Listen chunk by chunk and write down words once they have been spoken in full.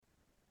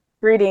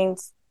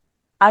Greetings.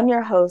 I'm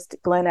your host,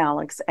 Glen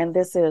Alex, and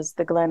this is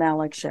The Glen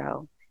Alex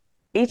Show.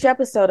 Each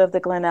episode of The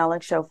Glen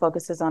Alex Show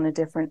focuses on a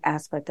different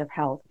aspect of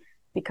health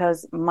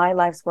because my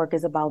life's work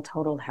is about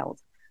total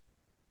health.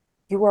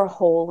 You are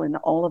whole and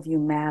all of you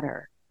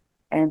matter.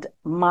 And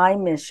my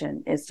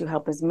mission is to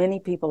help as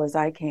many people as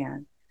I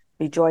can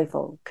be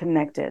joyful,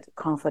 connected,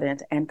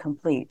 confident, and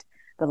complete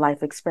the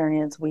life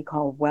experience we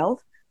call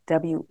wealth,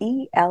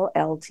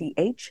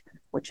 WELLTH,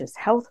 which is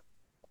health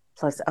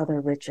plus other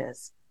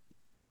riches.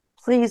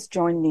 Please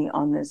join me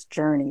on this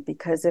journey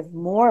because if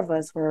more of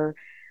us were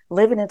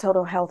living in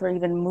total health or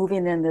even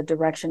moving in the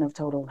direction of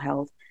total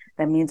health,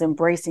 that means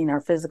embracing our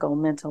physical,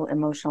 mental,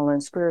 emotional,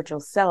 and spiritual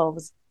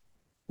selves,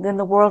 then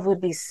the world would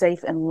be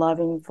safe and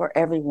loving for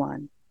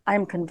everyone.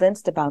 I'm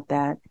convinced about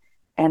that,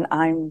 and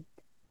I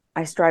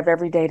strive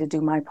every day to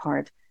do my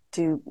part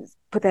to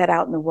put that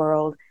out in the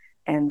world,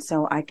 and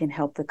so I can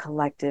help the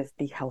collective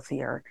be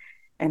healthier.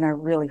 And I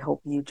really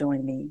hope you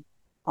join me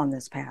on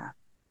this path.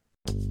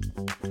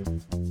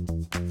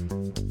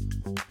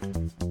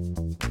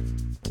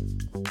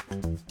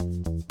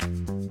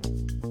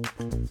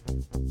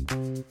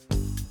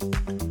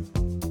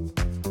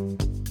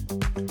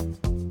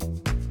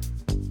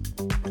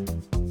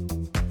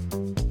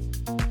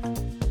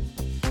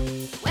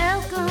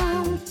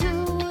 Welcome to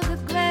the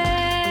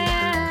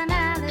Glen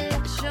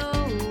Alex Show,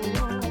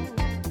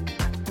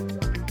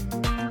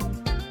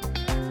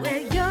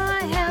 where your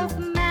health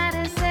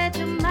matters, set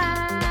your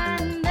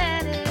mind,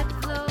 let it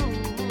flow.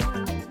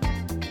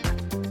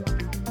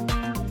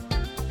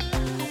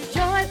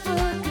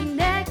 Joyful,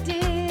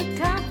 connected,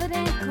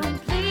 confident,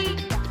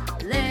 complete.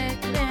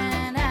 Let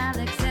Glen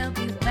Alex help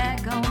you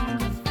back on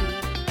your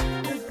feet.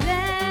 The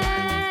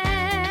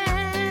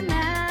Glen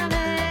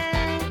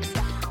Alex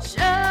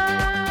Show.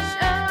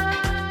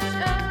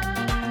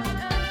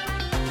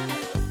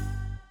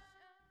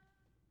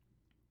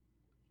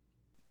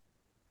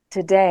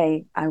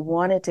 Today, I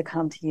wanted to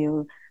come to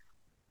you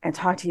and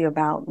talk to you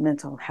about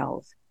mental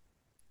health.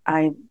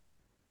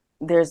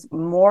 There's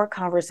more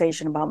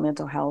conversation about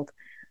mental health,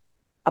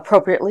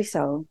 appropriately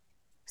so,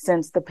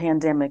 since the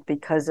pandemic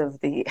because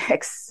of the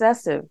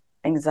excessive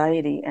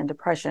anxiety and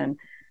depression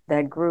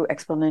that grew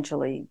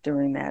exponentially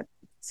during that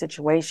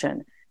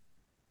situation.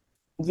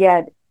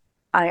 Yet,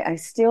 I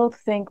still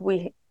think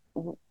we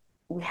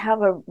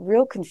have a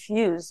real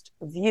confused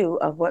view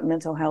of what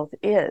mental health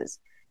is.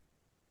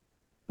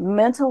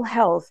 Mental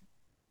health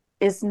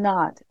is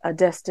not a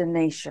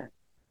destination.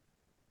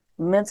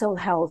 Mental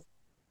health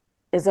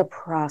is a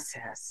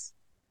process.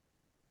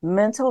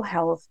 Mental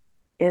health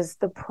is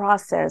the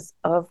process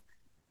of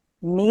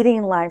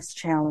meeting life's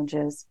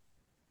challenges,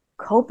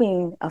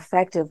 coping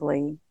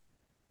effectively,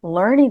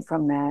 learning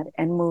from that,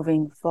 and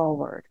moving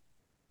forward.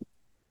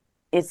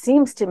 It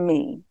seems to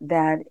me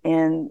that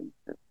in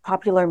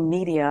popular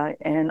media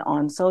and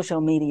on social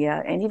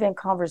media, and even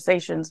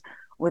conversations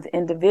with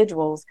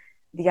individuals,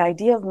 the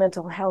idea of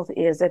mental health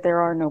is that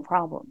there are no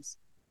problems.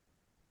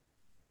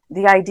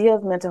 The idea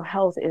of mental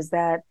health is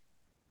that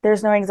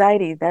there's no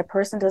anxiety. That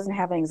person doesn't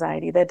have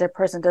anxiety. That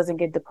person doesn't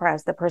get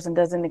depressed. That person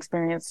doesn't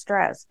experience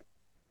stress.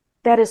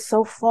 That is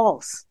so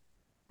false.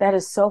 That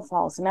is so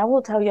false. And I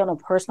will tell you on a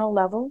personal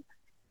level,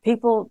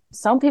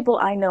 some people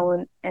I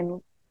know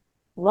and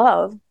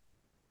love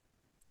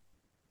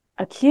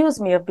accuse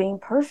me of being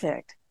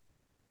perfect.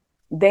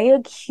 They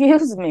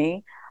accuse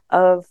me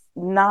of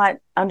not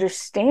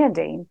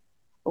understanding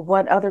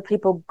what other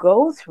people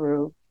go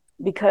through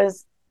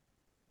because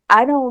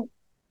I don't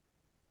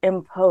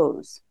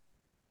impose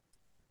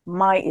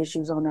my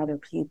issues on other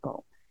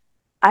people.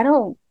 I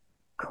don't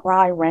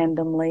cry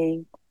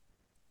randomly.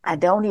 I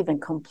don't even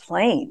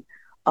complain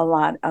a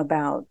lot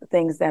about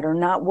things that are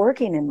not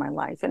working in my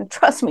life. And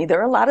trust me,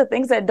 there are a lot of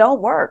things that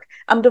don't work.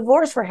 I'm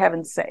divorced, for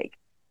heaven's sake.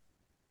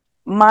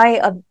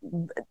 My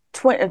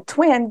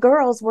twin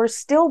girls were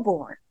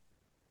stillborn.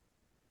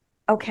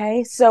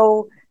 Okay,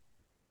 so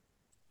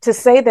to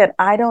say that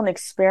I don't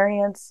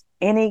experience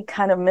any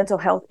kind of mental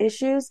health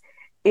issues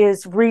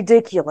is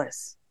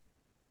ridiculous,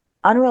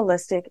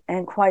 unrealistic,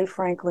 and quite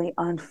frankly,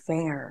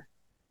 unfair.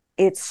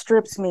 It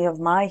strips me of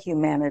my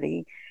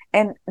humanity.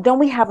 And don't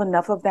we have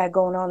enough of that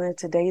going on in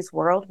today's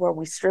world where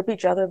we strip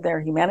each other of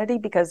their humanity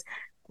because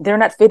they're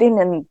not fitting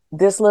in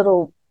this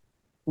little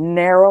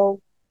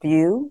narrow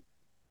view?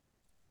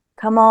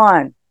 Come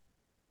on.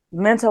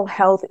 Mental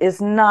health is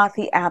not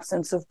the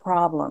absence of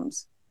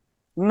problems.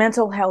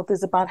 Mental health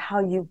is about how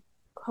you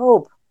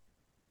cope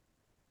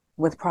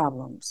with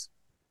problems.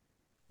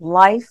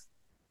 Life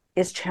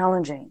is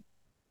challenging.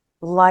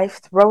 Life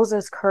throws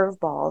us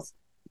curveballs.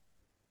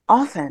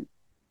 Often,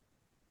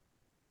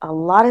 a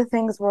lot of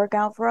things work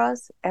out for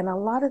us and a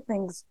lot of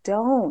things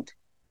don't.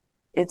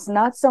 It's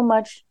not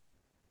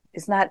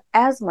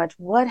as much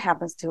what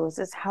happens to us,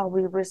 it's how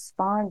we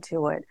respond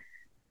to it.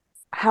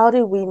 How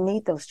do we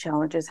meet those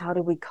challenges? How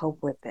do we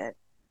cope with it?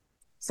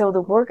 So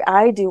the work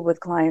I do with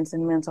clients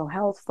in mental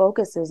health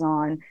focuses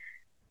on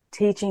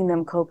teaching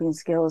them coping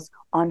skills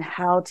on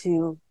how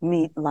to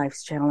meet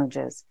life's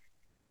challenges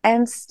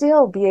and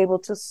still be able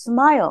to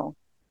smile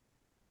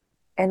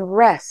and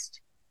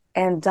rest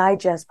and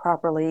digest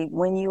properly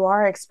when you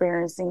are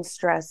experiencing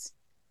stress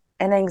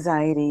and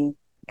anxiety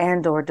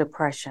and or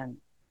depression.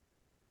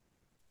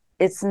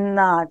 It's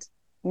not,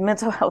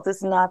 mental health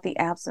is not the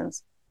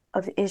absence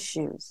of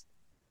issues.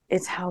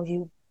 It's how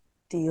you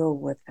deal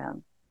with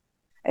them.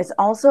 It's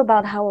also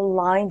about how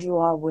aligned you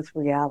are with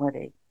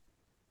reality.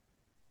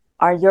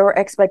 Are your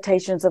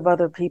expectations of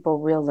other people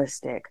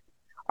realistic?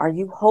 Are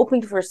you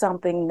hoping for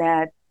something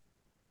that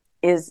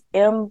is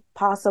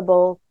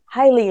impossible,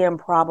 highly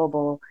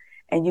improbable,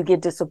 and you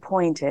get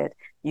disappointed,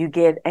 you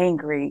get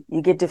angry,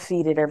 you get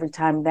defeated every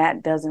time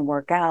that doesn't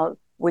work out,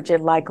 which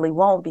it likely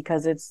won't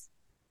because it's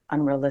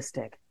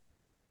unrealistic.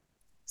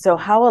 So,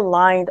 how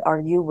aligned are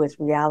you with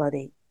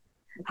reality?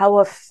 How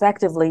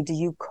effectively do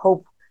you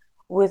cope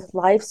with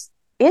life's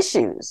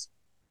issues,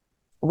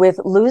 with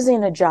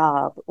losing a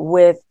job,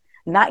 with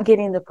not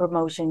getting the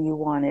promotion you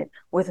wanted,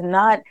 with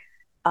not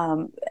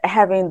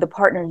having the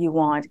partner you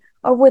want,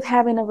 or with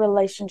having a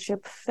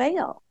relationship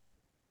fail?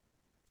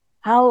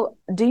 How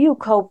do you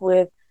cope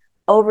with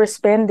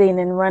overspending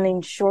and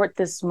running short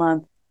this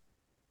month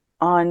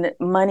on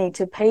money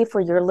to pay for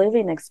your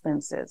living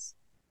expenses?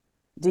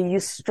 Do you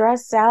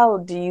stress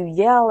out? Do you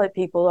yell at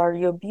people? Are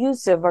you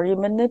abusive? Are you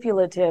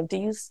manipulative? Do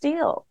you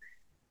steal?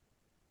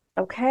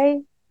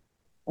 Okay.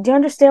 Do you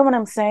understand what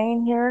I'm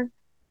saying here?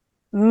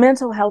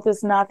 Mental health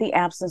is not the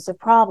absence of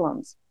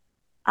problems.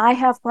 I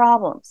have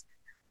problems.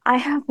 I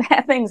have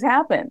bad things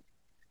happen.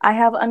 I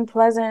have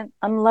unpleasant,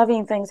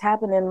 unloving things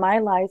happen in my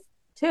life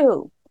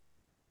too.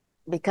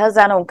 Because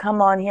I don't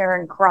come on here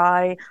and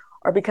cry,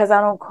 or because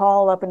I don't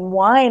call up and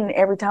whine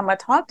every time I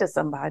talk to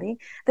somebody,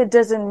 that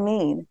doesn't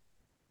mean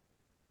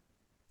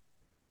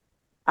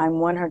I'm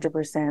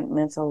 100%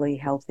 mentally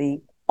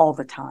healthy all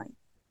the time.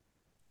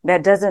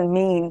 That doesn't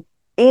mean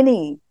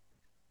anyone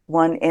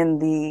in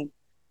the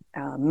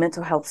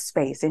mental health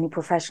space, any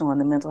professional in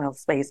the mental health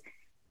space,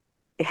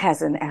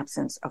 has an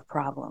absence of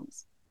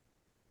problems.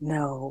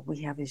 No,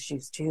 we have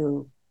issues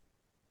too.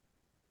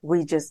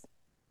 We just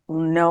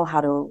know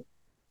how to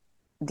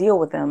deal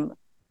with them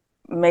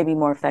maybe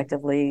more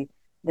effectively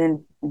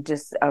than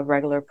just a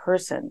regular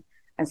person.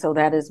 And so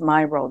that is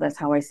my role. That's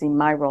how I see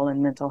my role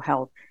in mental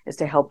health, is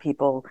to help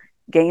people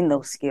gain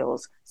those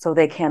skills so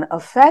they can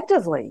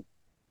effectively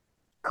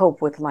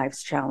cope with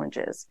life's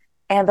challenges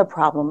and the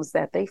problems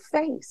that they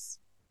face.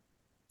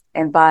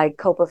 And by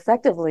cope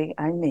effectively,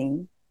 I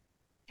mean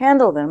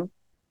handle them,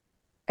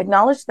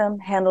 acknowledge them,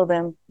 handle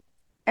them,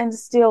 and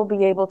still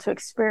be able to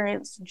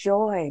experience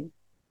joy,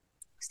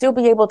 still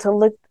be able to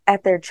look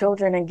at their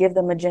children and give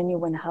them a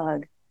genuine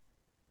hug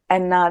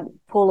and not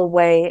pull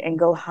away and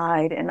go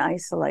hide and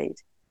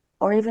isolate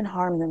or even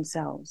harm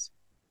themselves.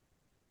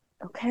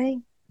 Okay?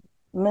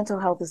 Mental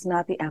health is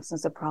not the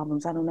absence of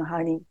problems. I don't know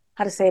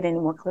how to say it any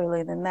more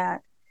clearly than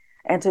that.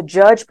 And to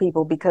judge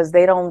people because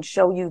they don't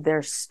show you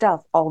their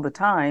stuff all the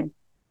time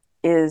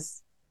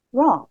is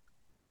wrong.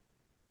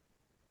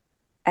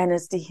 And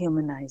it's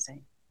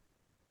dehumanizing.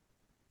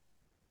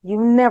 You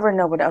never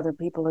know what other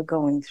people are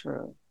going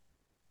through.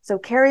 So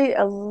carry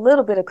a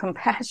little bit of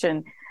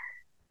compassion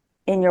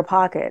in your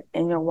pocket,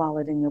 in your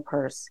wallet, in your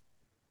purse,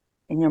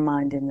 in your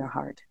mind, in your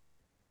heart.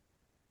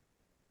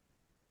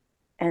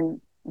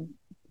 And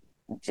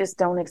just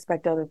don't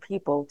expect other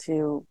people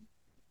to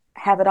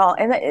have it all.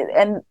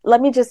 And let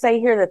me just say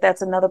here that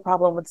that's another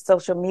problem with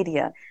social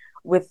media,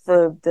 with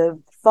the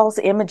false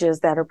images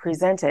that are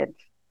presented,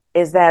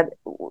 is that,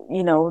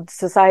 you know,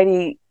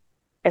 society,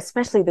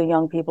 especially the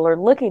young people, are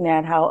looking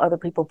at how other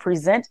people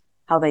present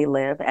how they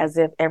live as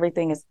if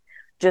everything is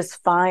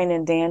just fine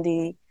and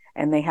dandy,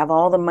 and they have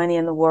all the money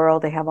in the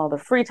world, they have all the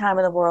free time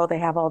in the world, they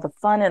have all the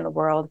fun in the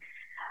world,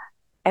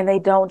 and they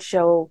don't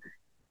show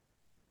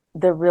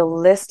the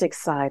realistic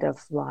side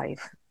of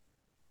life.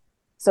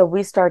 So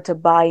we start to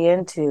buy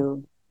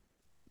into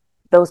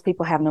those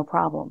people have no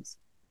problems.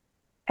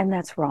 And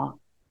that's wrong.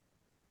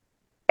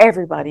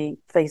 Everybody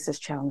faces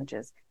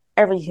challenges.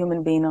 Every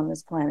human being on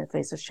this planet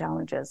faces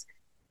challenges.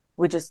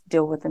 We just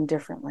deal with them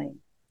differently.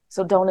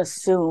 So don't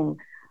assume,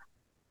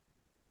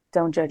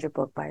 don't judge a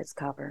book by its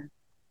cover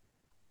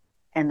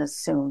and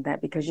assume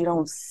that because you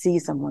don't see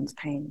someone's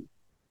pain,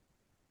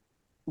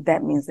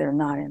 that means they're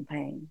not in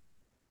pain.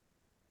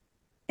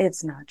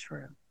 It's not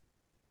true.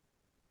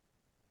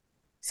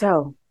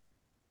 So,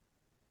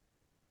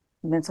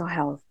 mental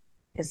health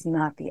is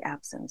not the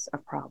absence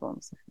of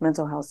problems.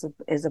 Mental health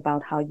is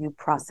about how you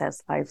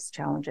process life's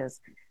challenges,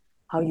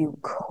 how you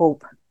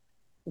cope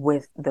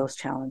with those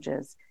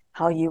challenges,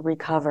 how you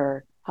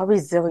recover, how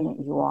resilient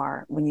you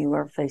are when you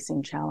are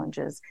facing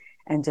challenges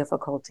and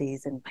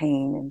difficulties and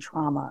pain and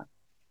trauma.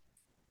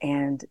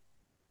 And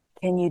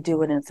can you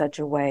do it in such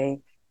a way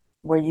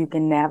where you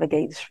can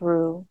navigate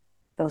through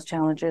those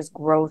challenges,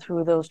 grow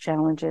through those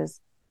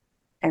challenges,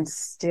 and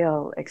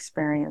still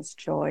experience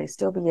joy,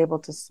 still be able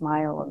to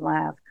smile and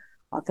laugh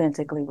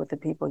authentically with the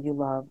people you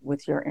love,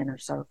 with your inner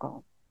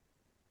circle?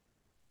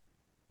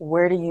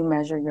 Where do you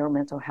measure your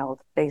mental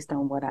health based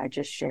on what I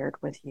just shared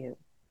with you?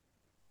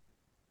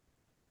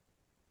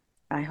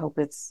 I hope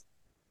it's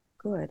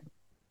good.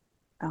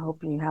 I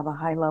hope you have a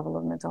high level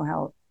of mental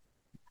health.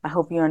 I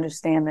hope you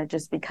understand that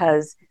just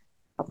because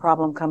a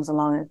problem comes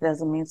along, it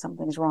doesn't mean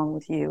something's wrong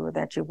with you or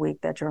that you're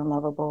weak, that you're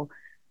unlovable,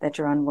 that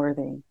you're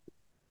unworthy.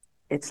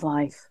 It's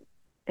life.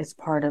 It's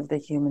part of the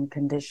human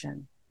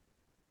condition.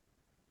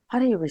 How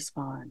do you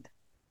respond?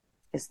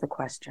 Is the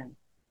question.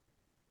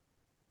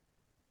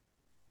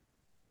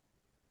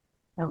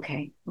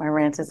 Okay, my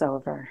rant is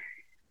over.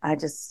 I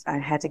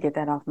had to get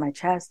that off my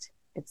chest.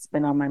 It's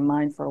been on my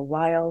mind for a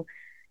while.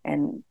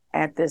 And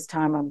at this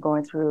time, I'm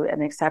going through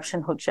an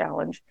exceptional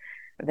challenge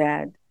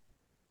that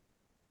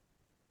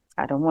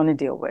I don't want to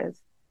deal with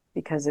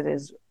because it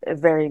is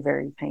very,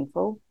 very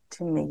painful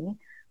to me.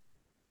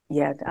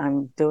 Yet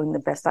I'm doing the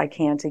best I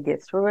can to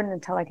get through it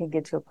until I can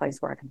get to a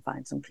place where I can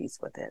find some peace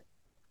with it.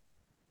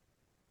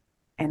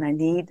 And I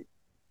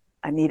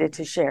needed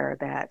to share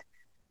that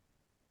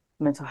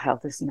mental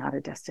health is not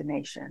a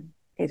destination.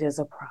 It is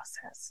a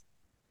process.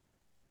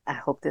 I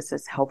hope this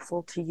is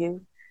helpful to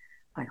you.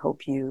 I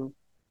hope you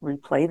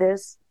replay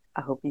this.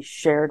 I hope you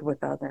share it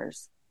with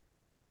others.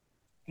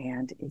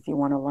 And if you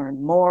want to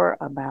learn more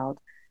about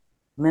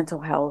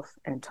mental health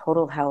and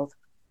total health,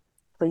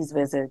 please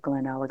visit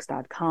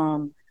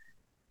glenalex.com.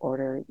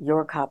 Order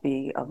your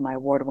copy of my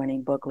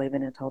award-winning book,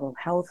 Living in Total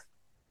Health.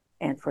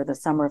 And for the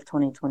summer of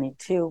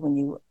 2022, when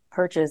you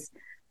purchase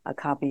a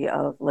copy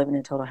of Living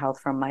in Total Health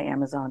from my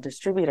Amazon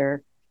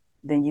distributor,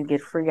 then you get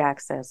free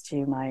access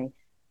to my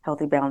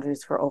Healthy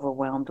Boundaries for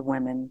Overwhelmed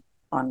Women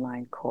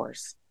online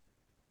course.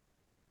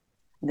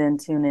 Then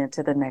tune in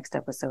to the next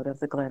episode of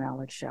The Glen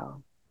Alex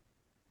Show.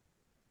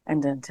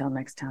 And until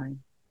next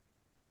time,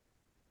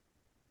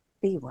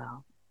 be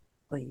well.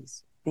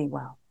 Please be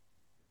well.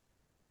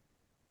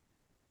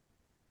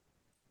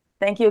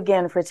 Thank you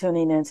again for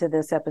tuning in to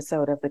this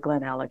episode of The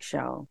Glen Alex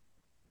Show.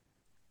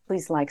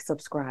 Please like,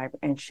 subscribe,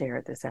 and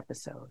share this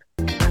episode.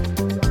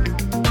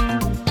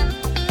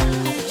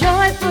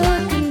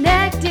 Joyful